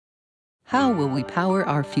How will we power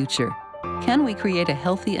our future? Can we create a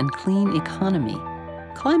healthy and clean economy?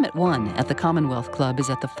 Climate One at the Commonwealth Club is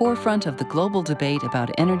at the forefront of the global debate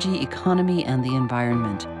about energy, economy, and the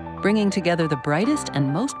environment. Bringing together the brightest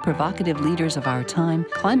and most provocative leaders of our time,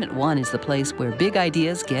 Climate One is the place where big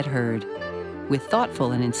ideas get heard. With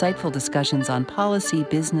thoughtful and insightful discussions on policy,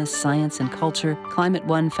 business, science, and culture, Climate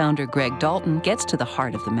One founder Greg Dalton gets to the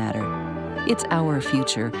heart of the matter. It's our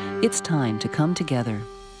future. It's time to come together.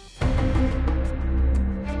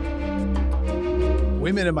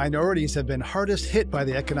 Women and minorities have been hardest hit by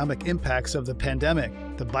the economic impacts of the pandemic.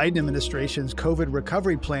 The Biden administration's COVID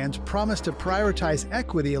recovery plans promise to prioritize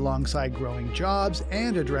equity alongside growing jobs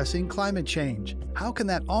and addressing climate change. How can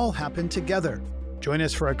that all happen together? Join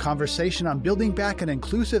us for a conversation on building back an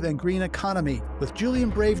inclusive and green economy with Julian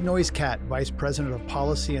Brave NoiseCat, Vice President of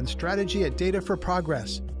Policy and Strategy at Data for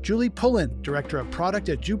Progress, Julie Pullen, Director of Product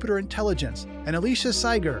at Jupiter Intelligence, and Alicia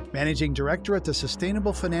Seiger, Managing Director at the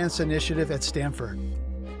Sustainable Finance Initiative at Stanford.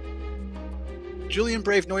 Julian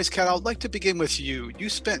Brave NoiseCat, I would like to begin with you. You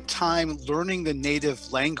spent time learning the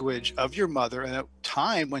native language of your mother at a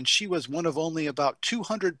time when she was one of only about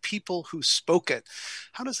 200 people who spoke it.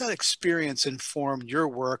 How does that experience inform your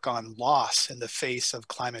work on loss in the face of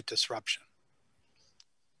climate disruption?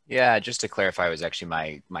 Yeah, just to clarify, it was actually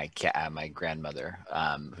my grandmother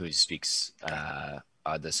who speaks the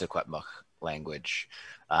Secwepemc language.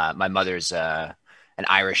 My mother's an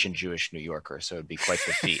Irish and Jewish New Yorker, so it'd be quite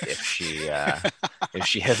the feat if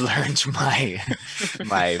she had learned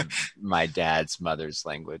my dad's mother's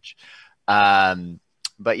language.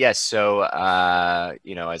 But yes, so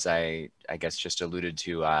as I guess just alluded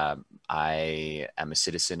to, I am a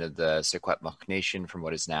citizen of the Secwepemc Nation from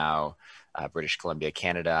what is now British Columbia,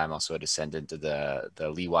 Canada. I'm also a descendant of the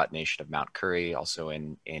Liwat Nation of Mount Currie, also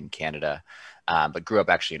in Canada, but grew up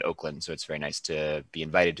actually in Oakland. So it's very nice to be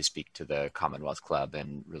invited to speak to the Commonwealth Club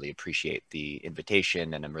and really appreciate the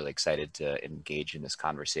invitation. And I'm really excited to engage in this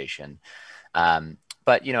conversation.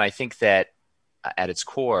 But, I think that at its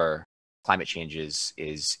core, climate change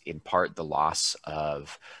is in part the loss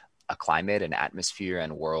of a climate, an atmosphere,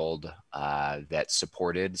 and world that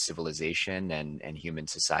supported civilization and human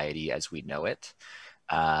society as we know it.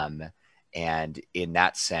 And in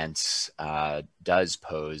that sense, does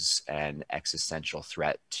pose an existential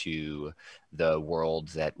threat to the world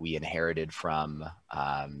that we inherited from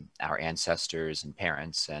our ancestors and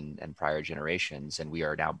parents and prior generations. And we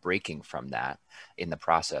are now breaking from that, in the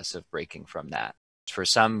process of breaking from that. For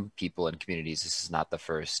some people and communities, this is not the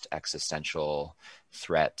first existential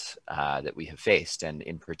threat that we have faced. And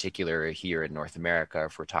in particular here in North America,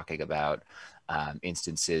 if we're talking about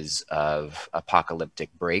instances of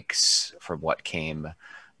apocalyptic breaks from what came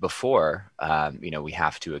before, we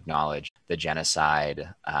have to acknowledge the genocide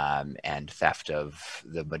and theft of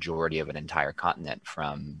the majority of an entire continent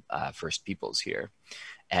from First Peoples here.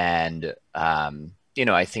 And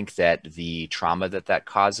I think that the trauma that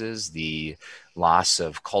causes, the loss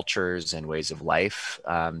of cultures and ways of life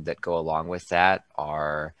that go along with that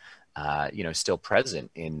are, still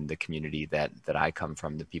present in the community that I come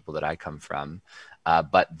from, the people that I come from,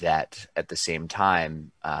 but that at the same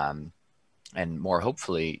time, and more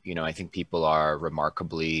hopefully, I think people are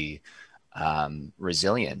remarkably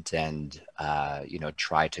resilient and,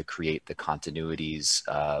 try to create the continuities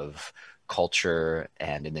of culture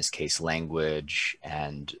and in this case language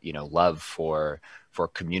and love for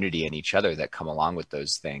community and each other that come along with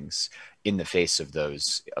those things in the face of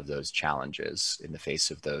those challenges, in the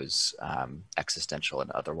face of those existential and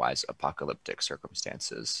otherwise apocalyptic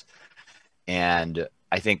circumstances. And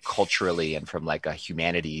I think culturally and from like a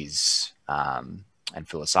humanities and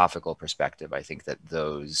philosophical perspective, I think that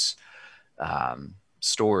those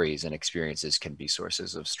stories and experiences can be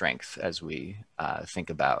sources of strength as we think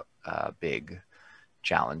about big,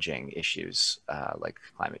 challenging issues like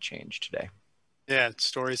climate change today. Yeah,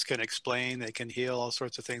 stories can explain, they can heal, all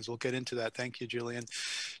sorts of things. We'll get into that. Thank you, Julian.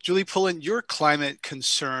 Julie Pullen, your climate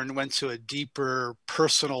concern went to a deeper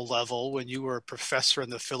personal level when you were a professor in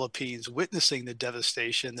the Philippines, witnessing the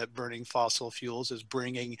devastation that burning fossil fuels is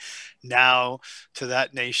bringing now to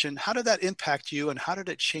that nation. How did that impact you and how did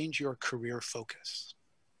it change your career focus?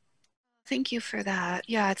 Thank you for that.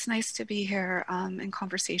 Yeah, it's nice to be here in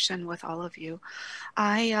conversation with all of you.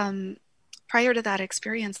 Prior to that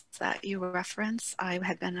experience that you referenced, I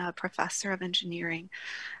had been a professor of engineering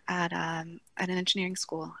at an engineering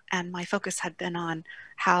school, and my focus had been on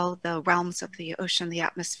how the realms of the ocean, the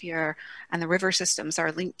atmosphere, and the river systems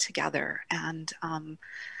are linked together. And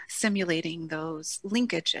simulating those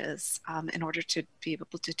linkages in order to be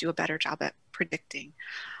able to do a better job at predicting.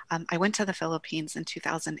 I went to the Philippines in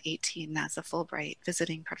 2018 as a Fulbright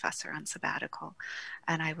visiting professor on sabbatical,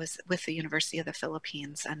 and I was with the University of the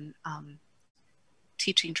Philippines and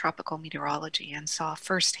teaching tropical meteorology, and saw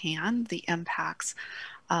firsthand the impacts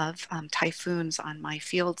of typhoons on my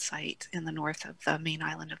field site in the north of the main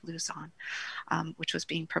island of Luzon, which was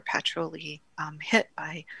being perpetually hit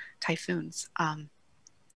by typhoons.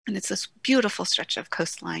 And it's this beautiful stretch of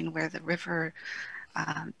coastline where the river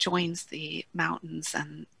joins the mountains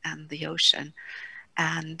and the ocean.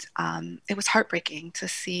 And it was heartbreaking to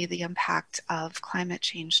see the impact of climate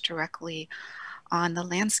change directly on the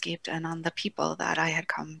landscape and on the people that I had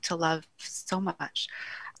come to love so much.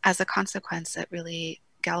 As a consequence, it really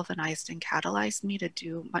galvanized and catalyzed me to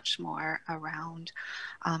do much more around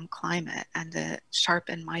climate and to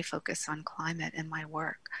sharpen my focus on climate in my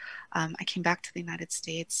work. I came back to the United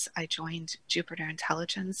States. I joined Jupiter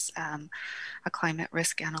Intelligence, a climate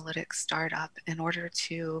risk analytics startup, in order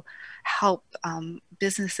to help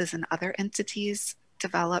businesses and other entities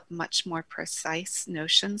develop much more precise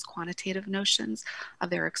notions, quantitative notions of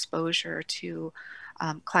their exposure to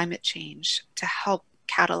climate change, to help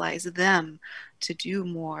catalyze them to do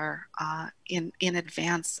more in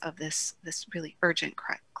advance of this really urgent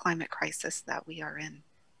climate crisis that we are in.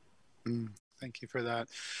 Thank you for that.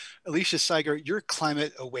 Alicia Seiger, your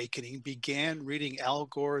climate awakening began reading Al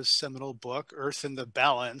Gore's seminal book, Earth in the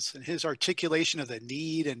Balance, and his articulation of the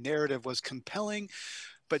need and narrative was compelling,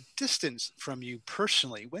 but distant from you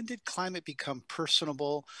personally. When did climate become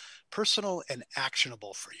personal and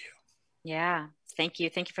actionable for you? Yeah, thank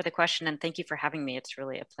you. Thank you for the question, and thank you for having me. It's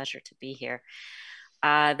really a pleasure to be here.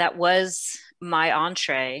 That was my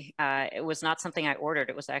entree. It was not something I ordered.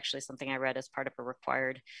 It was actually something I read as part of a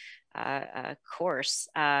required course.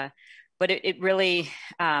 But it really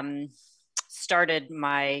started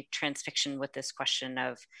my transfixion with this question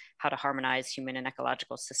of how to harmonize human and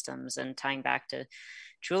ecological systems, and tying back to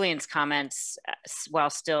Julian's comments.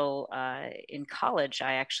 While still in college,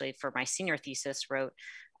 I actually, for my senior thesis, wrote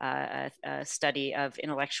a study of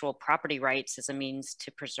intellectual property rights as a means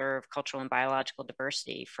to preserve cultural and biological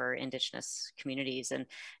diversity for Indigenous communities. And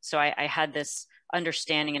so I had this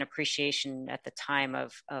understanding and appreciation at the time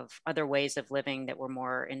of other ways of living that were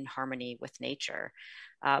more in harmony with nature.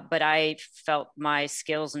 But I felt my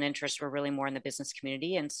skills and interests were really more in the business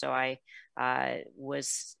community. And so I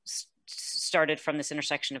started from this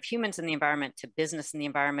intersection of humans and the environment to business and the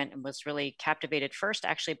environment, and was really captivated first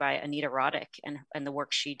actually by Anita Roddick and the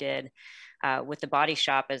work she did with the Body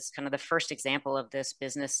Shop as kind of the first example of this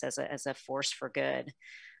business as a force for good.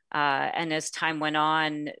 And as time went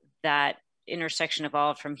on, that intersection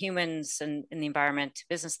evolved from humans and in the environment to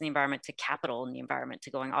business in the environment to capital in the environment, to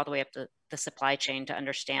going all the way up the supply chain to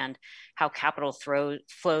understand how capital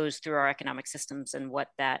flows through our economic systems, and what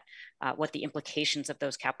the implications of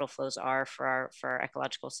those capital flows are for our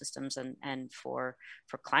ecological systems and for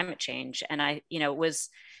climate change. And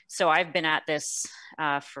I've been at this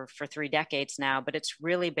for 3 decades now, but it's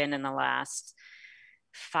really been in the last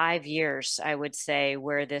 5 years, I would say,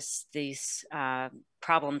 where these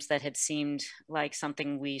problems that had seemed like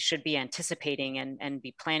something we should be anticipating and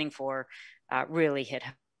be planning for really hit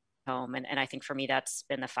home. And I think for me, that's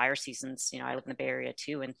been the fire seasons. I live in the Bay Area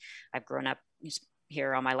too, and I've grown up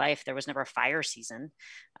here all my life. There was never a fire season,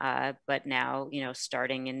 but now,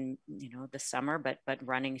 starting in, the summer, but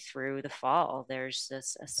running through the fall, there's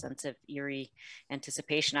a sense of eerie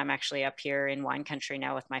anticipation. I'm actually up here in wine country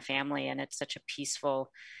now with my family, and it's such a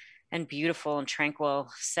peaceful and beautiful and tranquil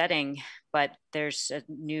setting, but there's a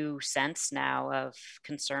new sense now of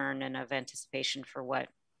concern and of anticipation for what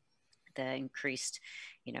the increased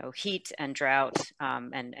heat and drought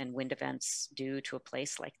and wind events do to a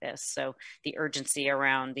place like this. So the urgency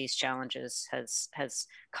around these challenges has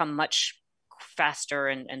come much faster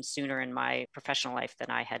and sooner in my professional life than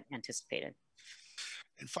I had anticipated.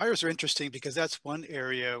 And fires are interesting because that's one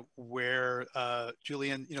area where,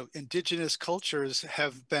 Julian, indigenous cultures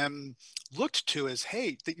have been looked to as,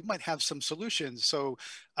 hey, that you might have some solutions. So,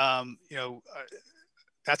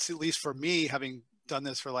 that's, at least for me, having done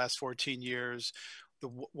this for the last 14 years, the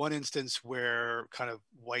one instance where kind of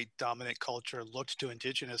white dominant culture looked to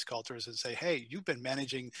indigenous cultures and say, hey, you've been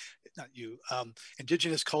managing, not you,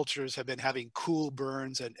 indigenous cultures have been having cool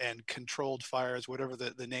burns and controlled fires, whatever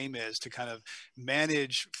the name is, to kind of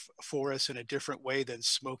manage forests in a different way than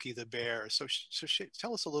Smokey the Bear. So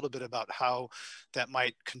tell us a little bit about how that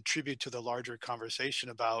might contribute to the larger conversation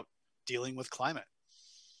about dealing with climate.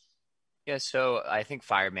 Yeah, so I think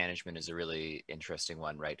fire management is a really interesting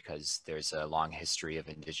one, right? Because there's a long history of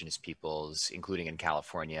indigenous peoples, including in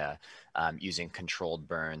California, using controlled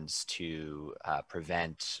burns to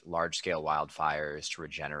prevent large-scale wildfires, to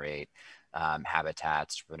regenerate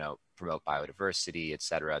habitats, to promote biodiversity, et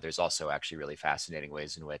cetera. There's also actually really fascinating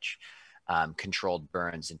ways in which controlled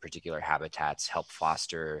burns in particular habitats help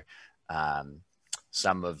foster um,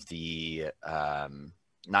 some of the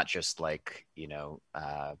not just like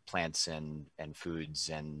plants and foods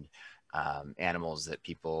and animals that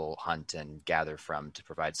people hunt and gather from to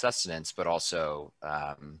provide sustenance, but also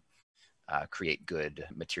create good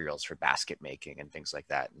materials for basket making and things like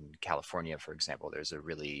that. In California, for example, there's a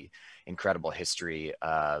really incredible history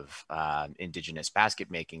of indigenous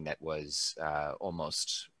basket making that was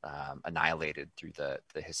almost annihilated through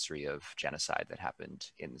the history of genocide that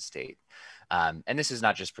happened in the state. And this is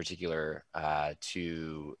not just particular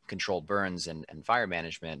to controlled burns and fire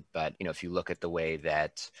management, but if you look at the way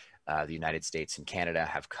that the United States and Canada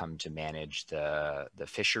have come to manage the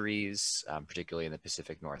fisheries, particularly in the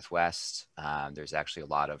Pacific Northwest. There's actually a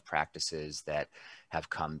lot of practices that have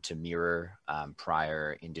come to mirror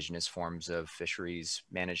prior indigenous forms of fisheries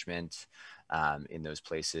management in those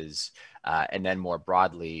places. And then more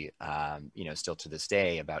broadly, still to this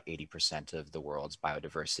day, about 80% of the world's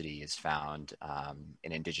biodiversity is found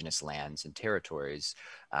in indigenous lands and territories.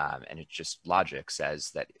 And it's just logic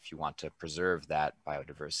says that if you want to preserve that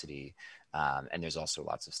biodiversity, and there's also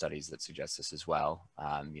lots of studies that suggest this as well,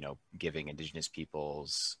 giving indigenous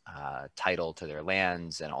peoples title to their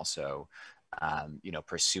lands, and also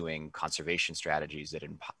pursuing conservation strategies that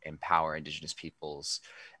empower indigenous peoples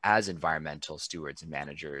as environmental stewards and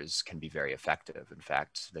managers can be very effective. In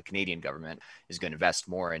fact, the Canadian government is going to invest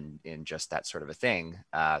more in just that sort of a thing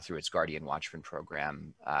through its Guardian Watchman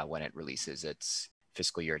program when it releases its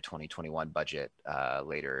fiscal year 2021 budget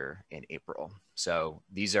later in April. So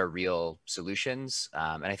these are real solutions.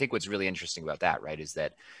 And I think what's really interesting about that, right, is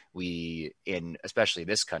that we, in especially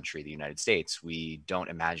this country, the United States, we don't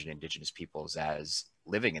imagine indigenous peoples as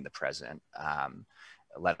living in the present,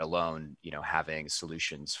 let alone, having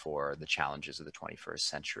solutions for the challenges of the 21st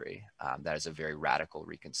century. That is a very radical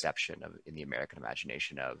reconception in the American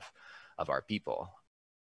imagination of our people.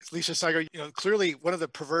 Alicia Seiger, clearly one of the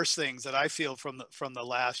perverse things that I feel from the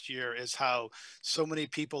last year is how so many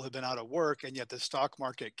people have been out of work, and yet the stock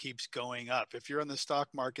market keeps going up. If you're in the stock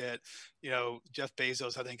market, Jeff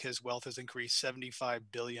Bezos, I think his wealth has increased $75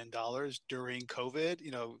 billion during COVID.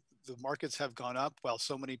 The markets have gone up while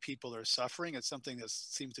so many people are suffering. It's something that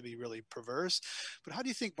seems to be really perverse. But how do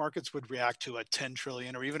you think markets would react to a $10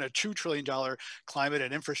 trillion or even a $2 trillion climate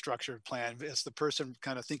and infrastructure plan? As the person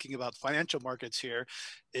kind of thinking about financial markets here,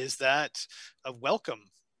 is that a welcome?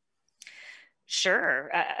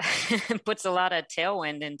 Sure. Puts a lot of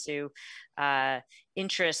tailwind into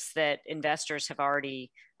interests that investors have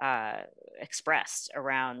already expressed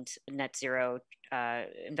around net zero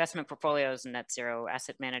investment portfolios and net zero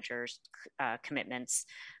asset managers commitments.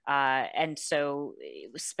 And so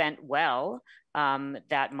it was spent well.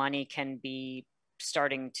 That money can be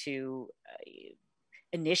starting to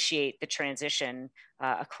initiate the transition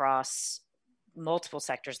across multiple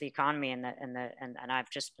sectors of the economy, and I've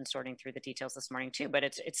just been sorting through the details this morning too, but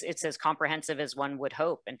it's as comprehensive as one would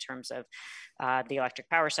hope in terms of the electric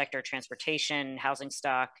power sector, transportation, housing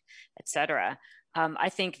stock, et cetera. I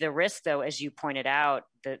think the risk, though, as you pointed out,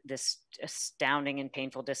 this astounding and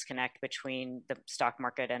painful disconnect between the stock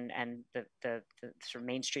market and the sort of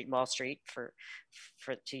Main Street and Wall Street, for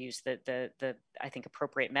to use the I think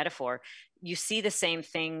appropriate metaphor. You see the same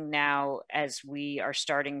thing now as we are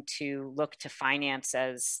starting to look to finance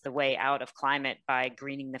as the way out of climate by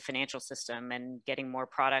greening the financial system and getting more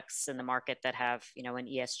products in the market that have, an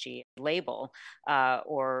ESG label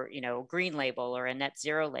or, green label or a net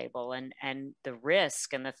zero label. And the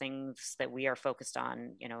risk and the things that we are focused on,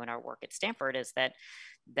 in our work at Stanford is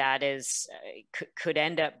that is could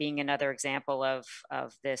end up being another example of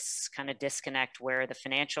this kind of disconnect where the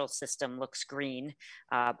financial system looks green,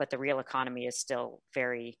 but the real economy is still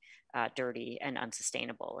very dirty and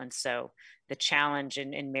unsustainable. And so the challenge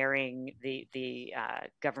in marrying the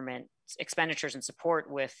government expenditures and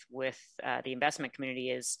support with the investment community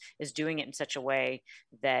is doing it in such a way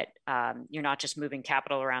that you're not just moving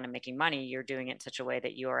capital around and making money, you're doing it in such a way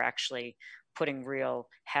that you are actually putting real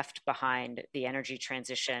heft behind the energy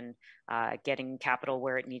transition, getting capital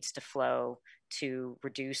where it needs to flow to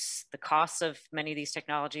reduce the costs of many of these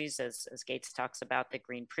technologies, as Gates talks about the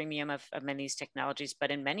green premium of many of these technologies.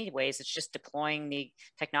 But in many ways, it's just deploying the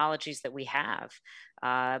technologies that we have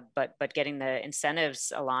but getting the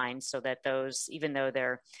incentives aligned so that those, even though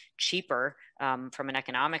they're cheaper from an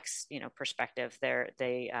economics perspective,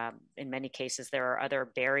 in many cases there are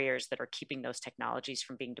other barriers that are keeping those technologies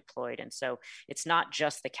from being deployed. And so it's not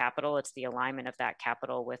just the capital, it's the alignment of that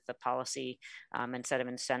capital with the policy and set of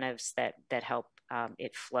incentives that help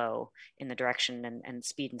it flow in the direction and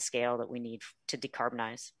speed and scale that we need to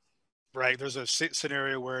decarbonize. Right. There's a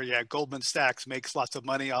scenario where, Goldman Sachs makes lots of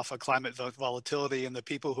money off of climate volatility, and the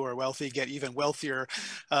people who are wealthy get even wealthier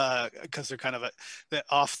because they're kind of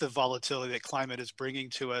off the volatility that climate is bringing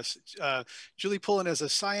to us. Julie Pullen, as a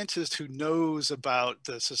scientist who knows about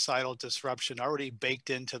the societal disruption already baked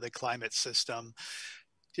into the climate system,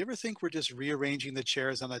 do you ever think we're just rearranging the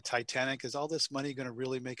chairs on the Titanic? Is all this money going to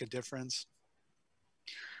really make a difference?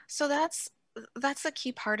 So that's a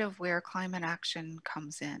key part of where climate action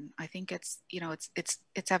comes in. I think it's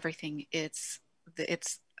everything. It's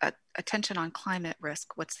attention on climate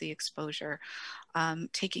risk. What's the exposure?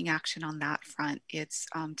 Taking action on that front. It's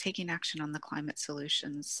taking action on the climate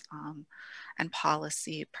solutions and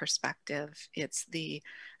policy perspective. It's the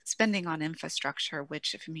spending on infrastructure,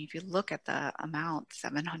 which if you look at the amount,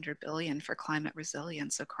 700 billion for climate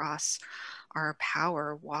resilience across our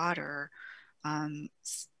power, water,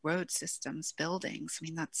 road systems, buildings.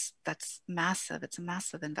 That's massive. It's a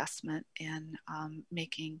massive investment in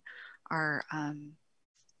making our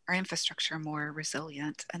infrastructure more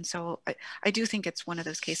resilient. And so I do think it's one of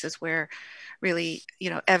those cases where really,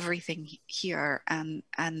 everything here and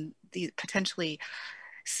the potentially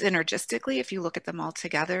synergistically, if you look at them all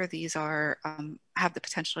together, these are have the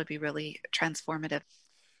potential to be really transformative.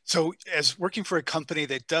 So as working for a company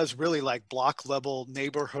that does really like block level,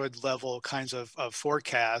 neighborhood level kinds of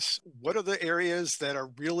forecasts, what are the areas that are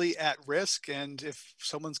really at risk? And if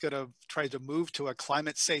someone's going to try to move to a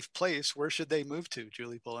climate safe place, where should they move to,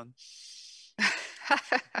 Julie Pullen?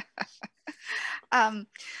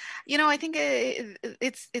 I think it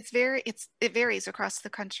varies across the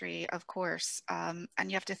country, of course, and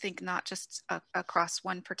you have to think not just across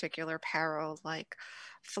one particular peril like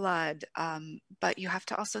flood, but you have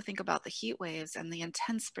to also think about the heat waves and the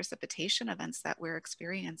intense precipitation events that we're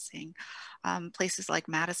experiencing. Places like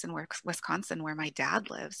Madison, Wisconsin, where my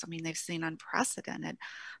dad lives, they've seen unprecedented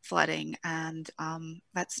flooding, and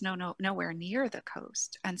that's nowhere near the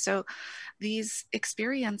coast. And so these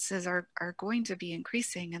experiences are going to be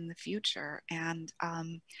increasing in the future, and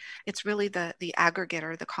it's really the aggregate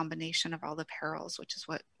or the combination of all the perils, which is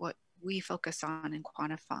what we focus on in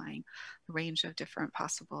quantifying the range of different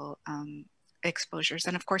possible exposures.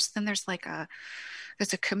 And of course, then there's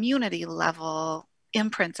a community level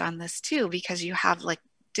imprint on this too, because you have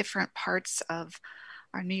different parts of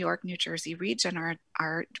our New York, New Jersey region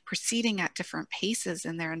are proceeding at different paces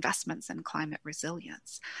in their investments in climate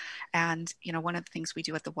resilience. And, one of the things we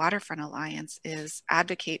do at the Waterfront Alliance is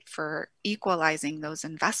advocate for equalizing those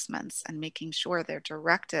investments and making sure they're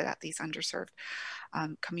directed at these underserved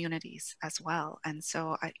communities as well. And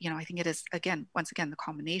so, I think it is, once again, the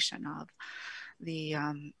combination of the,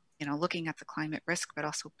 looking at the climate risk, but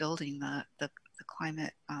also building the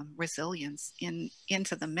climate resilience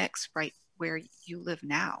into the mix right where you live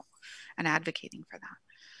now and advocating for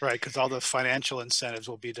that. Right, because all the financial incentives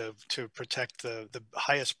will be to protect the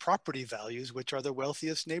highest property values, which are the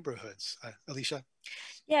wealthiest neighborhoods. Alicia?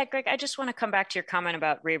 Yeah, Greg, I just want to come back to your comment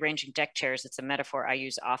about rearranging deck chairs. It's a metaphor I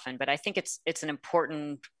use often, but I think it's an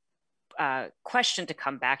important question to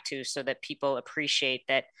come back to so that people appreciate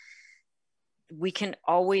that we can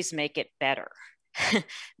always make it better.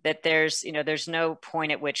 That there's no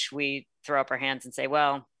point at which we throw up our hands and say,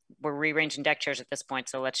 well, we're rearranging deck chairs at this point,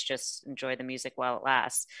 so let's just enjoy the music while it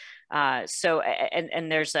lasts.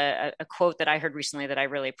 And there's a quote that I heard recently that I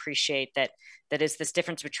really appreciate that is this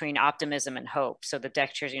difference between optimism and hope. So the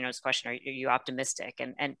deck chairs, this question, are you optimistic?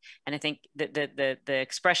 And I think the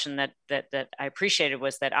expression that I appreciated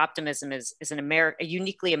was that optimism is a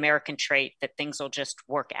uniquely American trait, that things will just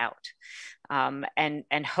work out.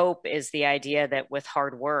 And hope is the idea that with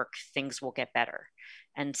hard work, things will get better.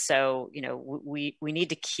 And so, we need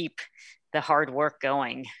to keep the hard work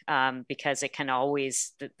going because it can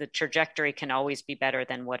always, the trajectory can always be better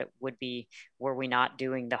than what it would be were we not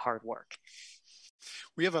doing the hard work.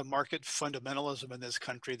 We have a market fundamentalism in this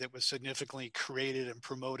country that was significantly created and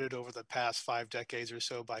promoted over the past 5 decades or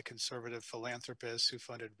so by conservative philanthropists who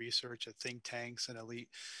funded research at think tanks and elite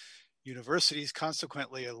universities.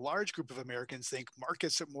 Consequently, a large group of Americans think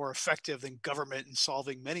markets are more effective than government in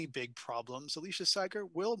solving many big problems. Alicia Seiger,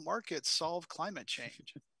 will markets solve climate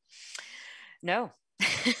change? No.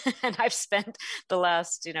 And I've spent the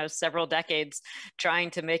last, several decades trying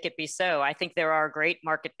to make it be so. I think there are great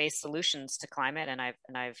market-based solutions to climate,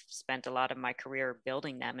 and I've spent a lot of my career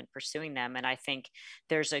building them and pursuing them. And I think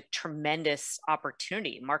there's a tremendous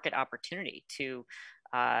opportunity, market opportunity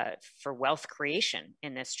for wealth creation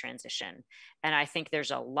in this transition. And I think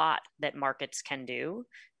there's a lot that markets can do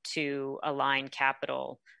to align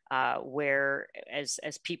capital, where as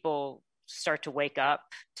people start to wake up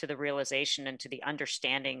to the realization and to the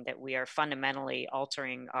understanding that we are fundamentally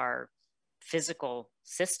altering our physical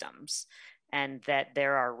systems, and that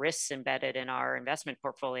there are risks embedded in our investment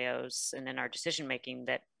portfolios and in our decision making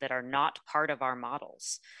that are not part of our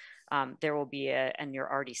models. There will be and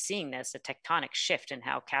you're already seeing this, a tectonic shift in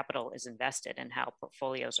how capital is invested and how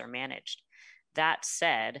portfolios are managed. That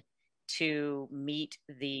said, to meet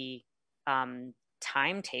the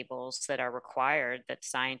timetables that are required, that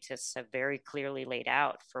scientists have very clearly laid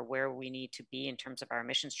out for where we need to be in terms of our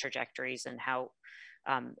emissions trajectories, and how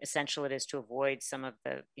essential it is to avoid some of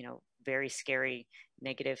the very scary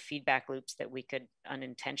negative feedback loops that we could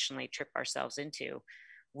unintentionally trip ourselves into.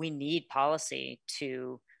 We need policy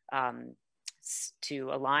to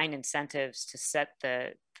align incentives, to set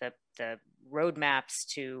the roadmaps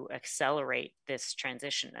to accelerate this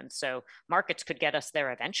transition. And so markets could get us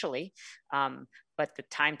there eventually, but the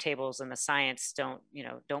timetables and the science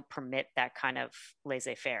don't permit that kind of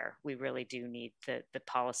laissez-faire. We really do need the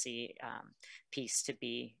policy piece to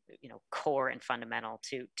be core and fundamental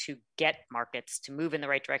to get markets to move in the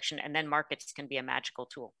right direction, and then markets can be a magical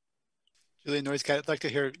tool. Julian NoiseCat, I'd like to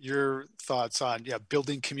hear your thoughts on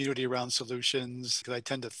building community around solutions, because I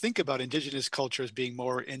tend to think about indigenous cultures being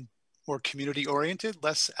more community oriented,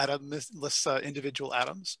 less individual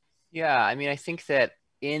atoms. Yeah, I mean, I think that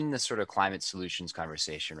in the sort of climate solutions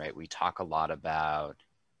conversation, right, we talk a lot about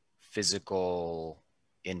physical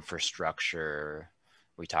infrastructure,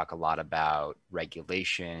 we talk a lot about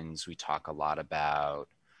regulations, we talk a lot about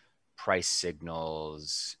price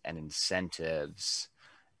signals and incentives.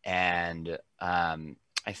 And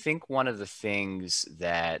I think one of the things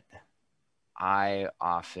that I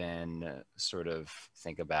often sort of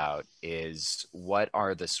think about is, what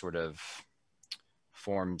are the sort of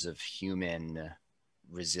forms of human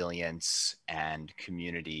resilience and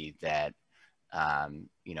community that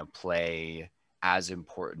play as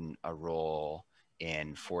important a role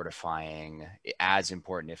in fortifying, as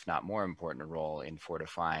important, if not more important, a role in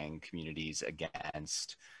fortifying communities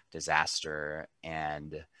against disaster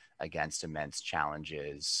and against immense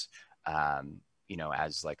challenges,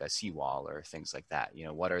 as like a seawall or things like that.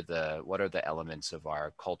 What are the elements of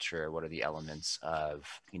our culture? What are the elements of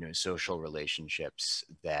social relationships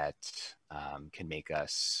that can make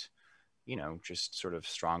us just sort of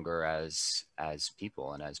stronger as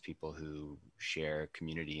people, and as people who share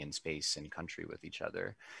community and space and country with each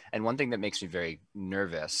other. And one thing that makes me very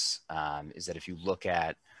nervous is that if you look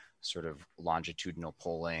at sort of longitudinal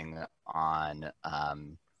polling on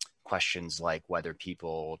questions like whether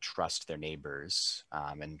people trust their neighbors,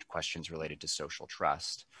 and questions related to social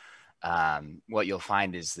trust, what you'll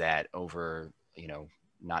find is that over,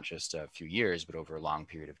 not just a few years, but over a long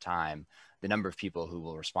period of time, the number of people who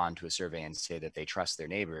will respond to a survey and say that they trust their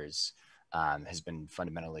neighbors has been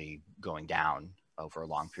fundamentally going down over a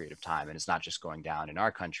long period of time. And it's not just going down in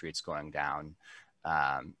our country, it's going down,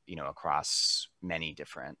 across many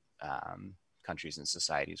different countries and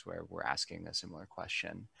societies where we're asking a similar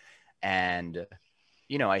question. And,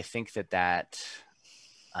 I think that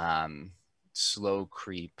slow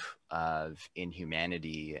creep of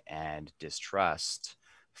inhumanity and distrust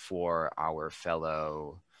for our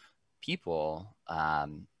fellow people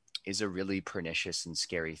is a really pernicious and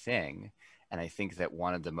scary thing. And I think that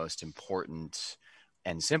one of the most important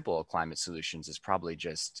and simple climate solutions is probably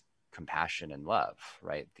just compassion and love,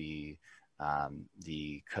 right? The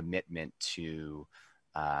commitment to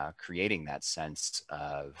creating that sense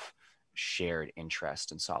of shared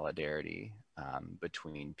interest and solidarity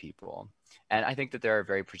between people. And I think that there are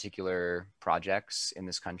very particular projects in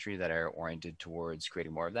this country that are oriented towards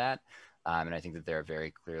creating more of that. And I think that there are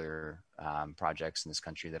very clear projects in this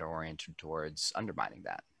country that are oriented towards undermining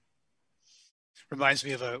that. Reminds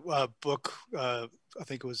me of a book, I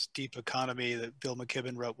think it was Deep Economy, that Bill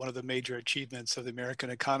McKibben wrote. One of the major achievements of the American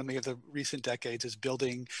economy of the recent decades is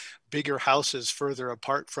building bigger houses further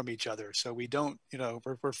apart from each other. So we don't,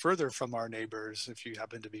 we're further from our neighbors if you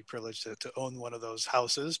happen to be privileged to own one of those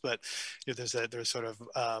houses. But there's sort of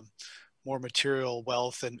more material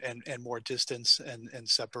wealth and more distance and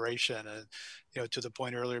separation. And, to the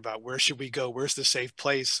point earlier about where should we go? Where's the safe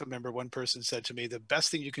place? I remember one person said to me, the best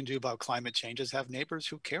thing you can do about climate change is have neighbors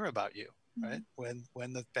who care about you. right?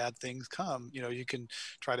 When the bad things come, you can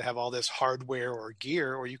try to have all this hardware or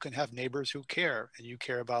gear, or you can have neighbors who care and you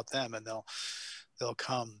care about them, and they'll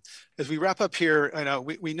come. As we wrap up here, I know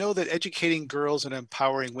we know that educating girls and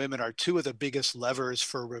empowering women are two of the biggest levers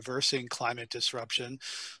for reversing climate disruption.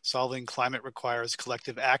 Solving climate requires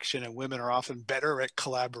collective action, and women are often better at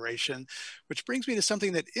collaboration, which brings me to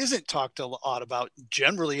something that isn't talked a lot about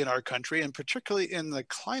generally in our country, and particularly in the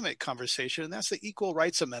climate conversation, and that's the Equal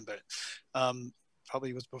Rights Amendment.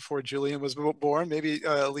 Probably was before Julian was born. Maybe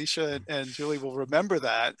Alicia and Julie will remember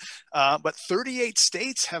that. But 38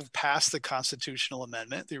 states have passed the constitutional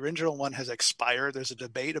amendment. The original one has expired. There's a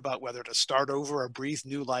debate about whether to start over or breathe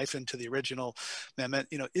new life into the original amendment.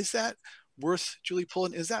 Is that worth, Julie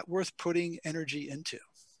Pullen, is that worth putting energy into?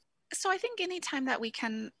 So I think anytime that we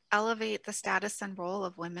can elevate the status and role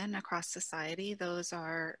of women across society, those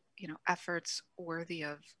are, efforts worthy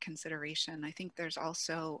of consideration. I think there's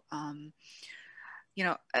also,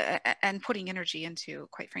 and putting energy into,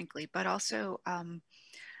 quite frankly, but also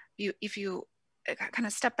if you kind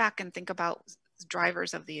of step back and think about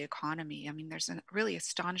drivers of the economy, I mean, there's a really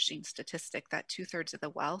astonishing statistic that 2/3 of the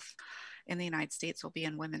wealth in the United States will be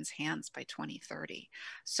in women's hands by 2030.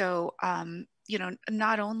 So,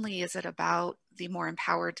 not only is it about the more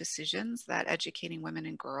empowered decisions that educating women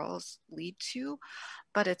and girls lead to,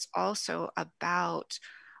 but it's also about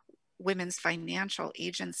women's financial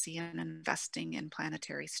agency and investing in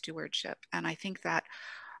planetary stewardship. And I think that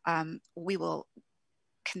we will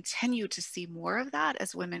continue to see more of that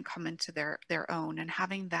as women come into their own, and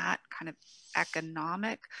having that kind of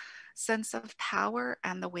economic sense of power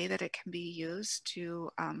and the way that it can be used to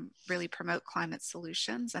really promote climate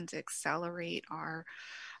solutions and to accelerate our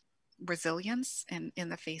resilience in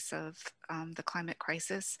the face of the climate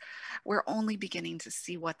crisis. We're only beginning to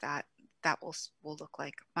see what that will look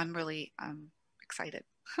like. I'm really excited.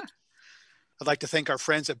 I'd like to thank our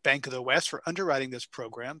friends at Bank of the West for underwriting this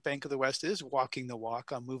program. Bank of the West is walking the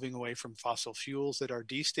walk on moving away from fossil fuels that are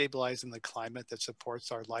destabilizing the climate that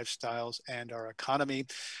supports our lifestyles and our economy.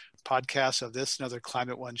 Podcasts of this and other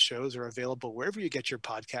Climate One shows are available wherever you get your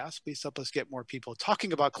podcasts. Please help us get more people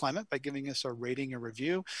talking about climate by giving us a rating and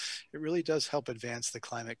review. It really does help advance the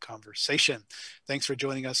climate conversation. Thanks for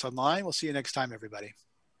joining us online. We'll see you next time, everybody.